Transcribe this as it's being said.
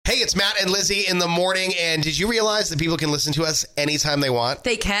It's Matt and Lizzie in the morning. And did you realize that people can listen to us anytime they want?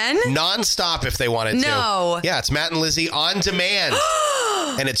 They can? Non-stop if they wanted to. No. Yeah, it's Matt and Lizzie on demand.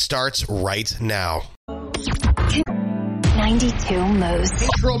 And it starts right now. 92 Moose.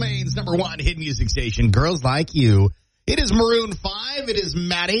 Central Maine's #1 hit music station, Girls Like You. It is Maroon 5. It is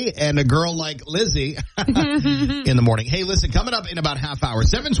Maddie and a girl like Lizzie in the morning. Hey, listen, coming up in about half hour,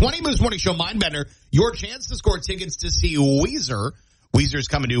 7:20 Moose Morning Show Mindbender. Your chance to score tickets to see Weezer. Weezer's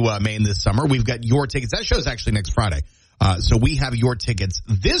coming to Maine this summer. We've got your tickets. That show's actually next Friday. So we have your tickets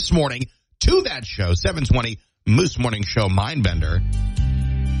this morning to that show, 7:20 Moose Morning Show Mindbender.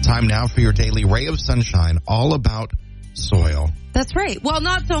 Time now for your daily ray of sunshine, all about soil. That's right. Well,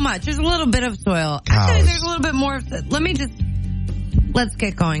 not so much. There's a little bit of soil. Cows. Actually, there's a little bit more. Let's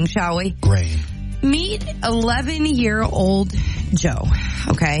get going, shall we? Grain. Meet 11-year-old Joe.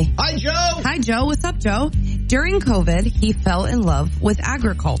 Okay. Hi, Joe. Hi, Joe. What's up, Joe? During COVID, he fell in love with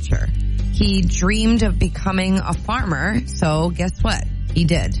agriculture. He dreamed of becoming a farmer, so guess what? He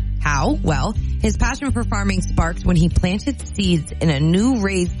did. How? Well, his passion for farming sparked when he planted seeds in a new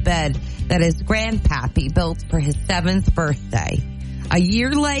raised bed that his grandpappy built for his 7th birthday. A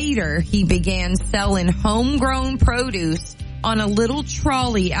year later, he began selling homegrown produce on a little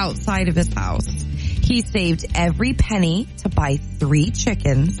trolley outside of his house. He saved every penny to buy 3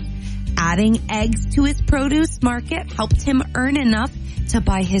 chickens. Adding eggs to his produce market helped him earn enough to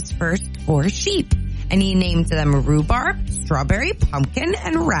buy his first 4 sheep. And he named them rhubarb, strawberry, pumpkin,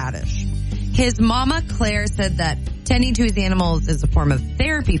 and radish. His mama, Claire, said that tending to his animals is a form of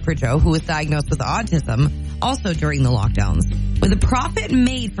therapy for Joe, who was diagnosed with autism, also during the lockdowns. With a profit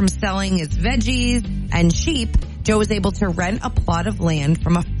made from selling his veggies and sheep, Joe was able to rent a plot of land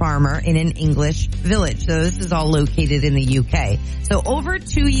from a farmer in an English village. So this is all located in the UK. So over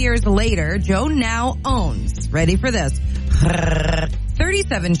 2 years later, Joe now owns, ready for this,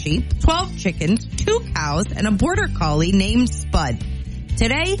 37 sheep, 12 chickens, 2 cows, and a border collie named Spud.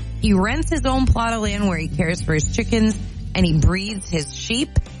 Today, he rents his own plot of land where he cares for his chickens and he breeds his sheep.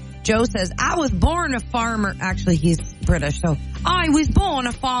 Joe says, I was born a farmer. Actually, he's British, so I was born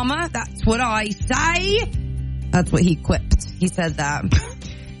a farmer. That's what I say. That's what he quipped. He said that.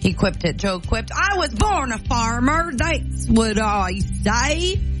 He quipped it. Joe quipped, I was born a farmer. That's what I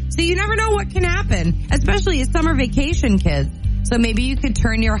say. So you never know what can happen, especially as summer vacation kids. So maybe you could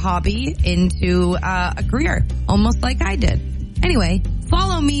turn your hobby into a career, almost like I did. Anyway,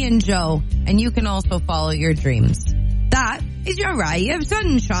 follow me and Joe, and you can also follow your dreams. That is your ray of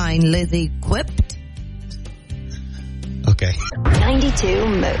sunshine, Lizzie quipped. Okay. 92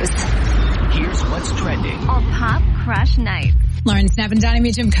 Moose. Here's what's trending on Pop Crush Nights. Lauren Snap and Donnie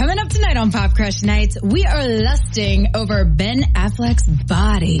Meacham coming up tonight on Pop Crush Nights. We are lusting over Ben Affleck's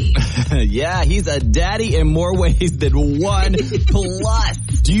body. Yeah, he's a daddy in more ways than one. Plus,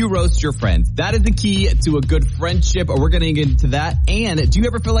 do you roast your friends? That is the key to a good friendship. We're going to get into that. And do you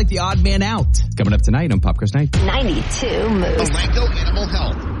ever feel like the odd man out? Coming up tonight on Pop Crush Nights. 92 Moose. Elanco Animal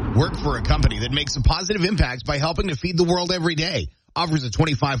Health. Work for a company that makes a positive impact by helping to feed the world every day. Offers a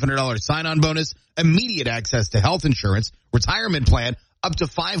 $2,500 sign-on bonus, immediate access to health insurance, retirement plan, up to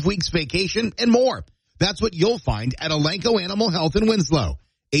 5 weeks vacation, and more. That's what you'll find at Elanco Animal Health in Winslow.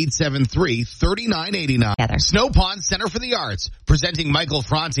 873-3989. Snow Pond Center for the Arts, presenting Michael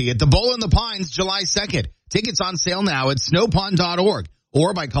Franti at the Bowl in the Pines July 2nd. Tickets on sale now at snowpond.org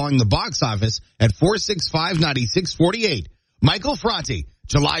or by calling the box office at 465-9648. Michael Franti,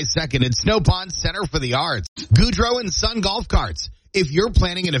 July 2nd at Snow Pond Center for the Arts. Goudreau and Son Golf Carts. If you're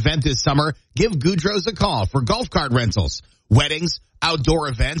planning an event this summer, give Goudreau's a call for golf cart rentals, weddings, outdoor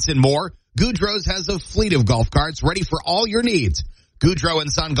events, and more. Goudreau's has a fleet of golf carts ready for all your needs. Goudreau and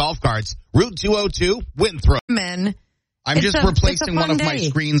Son Golf Carts, Route 202, Winthrop. Men. I'm just replacing one of my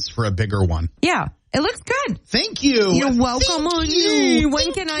screens for a bigger one. Yeah, it looks good. Thank you. You're welcome. Thank you.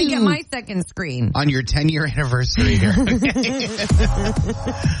 When can I get my second screen? On your 10-year anniversary here.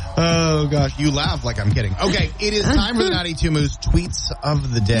 Oh, gosh. You laugh like I'm kidding. Okay, it is time for the 92 Moose Tweets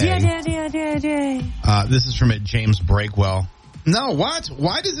of the Day. This is from James Breakwell. No, what?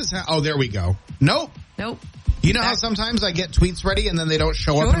 Why does this Oh, there we go. Nope. You know how sometimes I get tweets ready and then they don't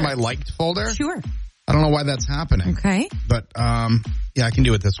show up in my liked folder? Sure. I don't know why that's happening. Okay. But, yeah, I can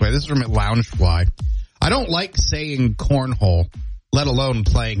do it this way. This is from Loungefly. I don't like saying cornhole, let alone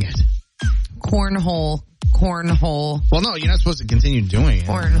playing it. Cornhole. Well, no, you're not supposed to continue doing it.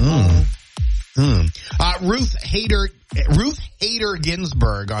 Cornhole. Ruth Hader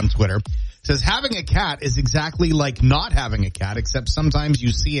Ginsburg on Twitter says, having a cat is exactly like not having a cat, except sometimes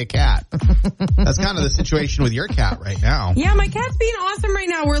you see a cat. That's kind of the situation with your cat right now. Yeah, my cat's being awesome right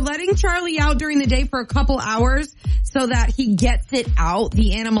now. We're letting Charlie out during the day for a couple hours so that he gets it out,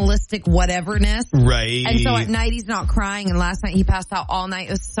 the animalistic whateverness. Right. And so at night he's not crying. And last night he passed out all night.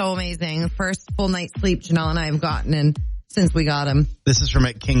 It was so amazing. First full night's sleep Janelle and I have gotten in since we got him. This is from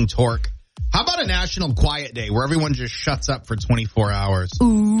at King Torque. How about a national quiet day where everyone just shuts up for 24 hours?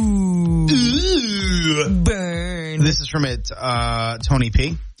 Ooh. Burn. This is from it, Tony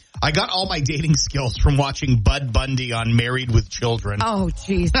P. I got all my dating skills from watching Bud Bundy on Married with Children. Oh,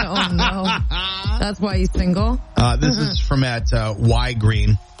 jeez. Oh, no. That's why he's single? This is from at Y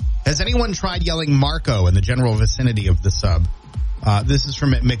Green. Has anyone tried yelling Marco in the general vicinity of the sub? This is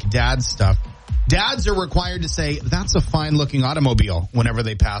from at McDad Stuff. Dads are required to say, that's a fine-looking automobile whenever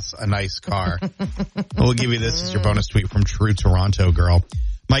they pass a nice car. We'll give you this as your bonus tweet from True Toronto Girl.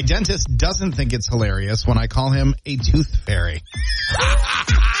 My dentist doesn't think it's hilarious when I call him a tooth fairy.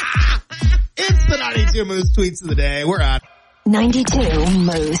 It's the 92 Moose tweets of the day. We're on 92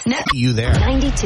 Moose. you there. 92.